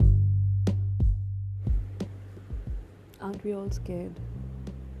Aren't we all scared?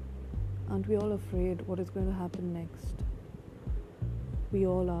 Aren't we all afraid what is going to happen next? We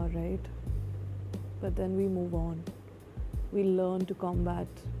all are, right? But then we move on. We learn to combat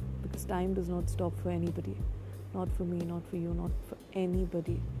because time does not stop for anybody. Not for me, not for you, not for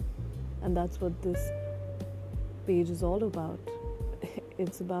anybody. And that's what this page is all about.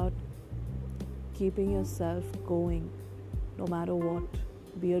 It's about keeping yourself going no matter what.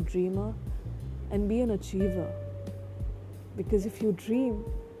 Be a dreamer and be an achiever. Because if you dream,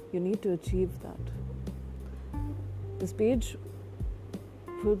 you need to achieve that. This page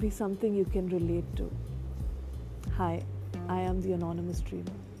will be something you can relate to. Hi, I am the Anonymous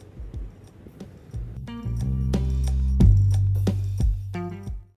Dreamer.